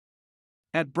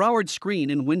At Broward Screen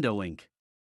and Window Inc.,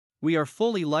 we are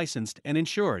fully licensed and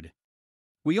insured.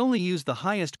 We only use the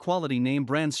highest quality name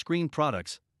brand screen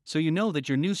products, so you know that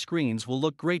your new screens will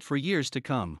look great for years to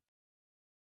come.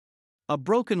 A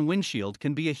broken windshield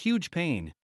can be a huge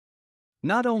pain.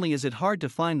 Not only is it hard to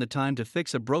find the time to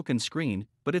fix a broken screen,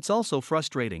 but it's also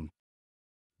frustrating.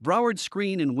 Broward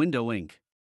Screen and Window Inc.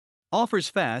 offers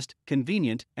fast,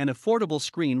 convenient, and affordable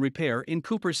screen repair in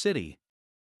Cooper City.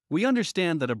 We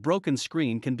understand that a broken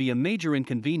screen can be a major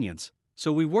inconvenience,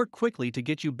 so we work quickly to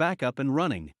get you back up and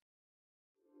running.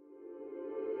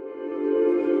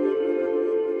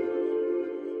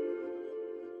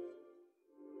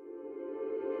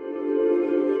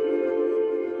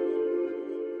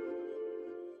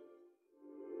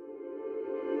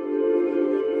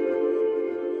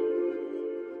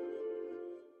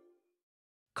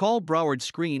 Call Broward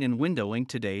Screen and Window Inc.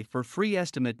 today for free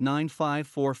estimate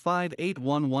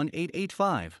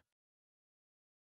 9545811885.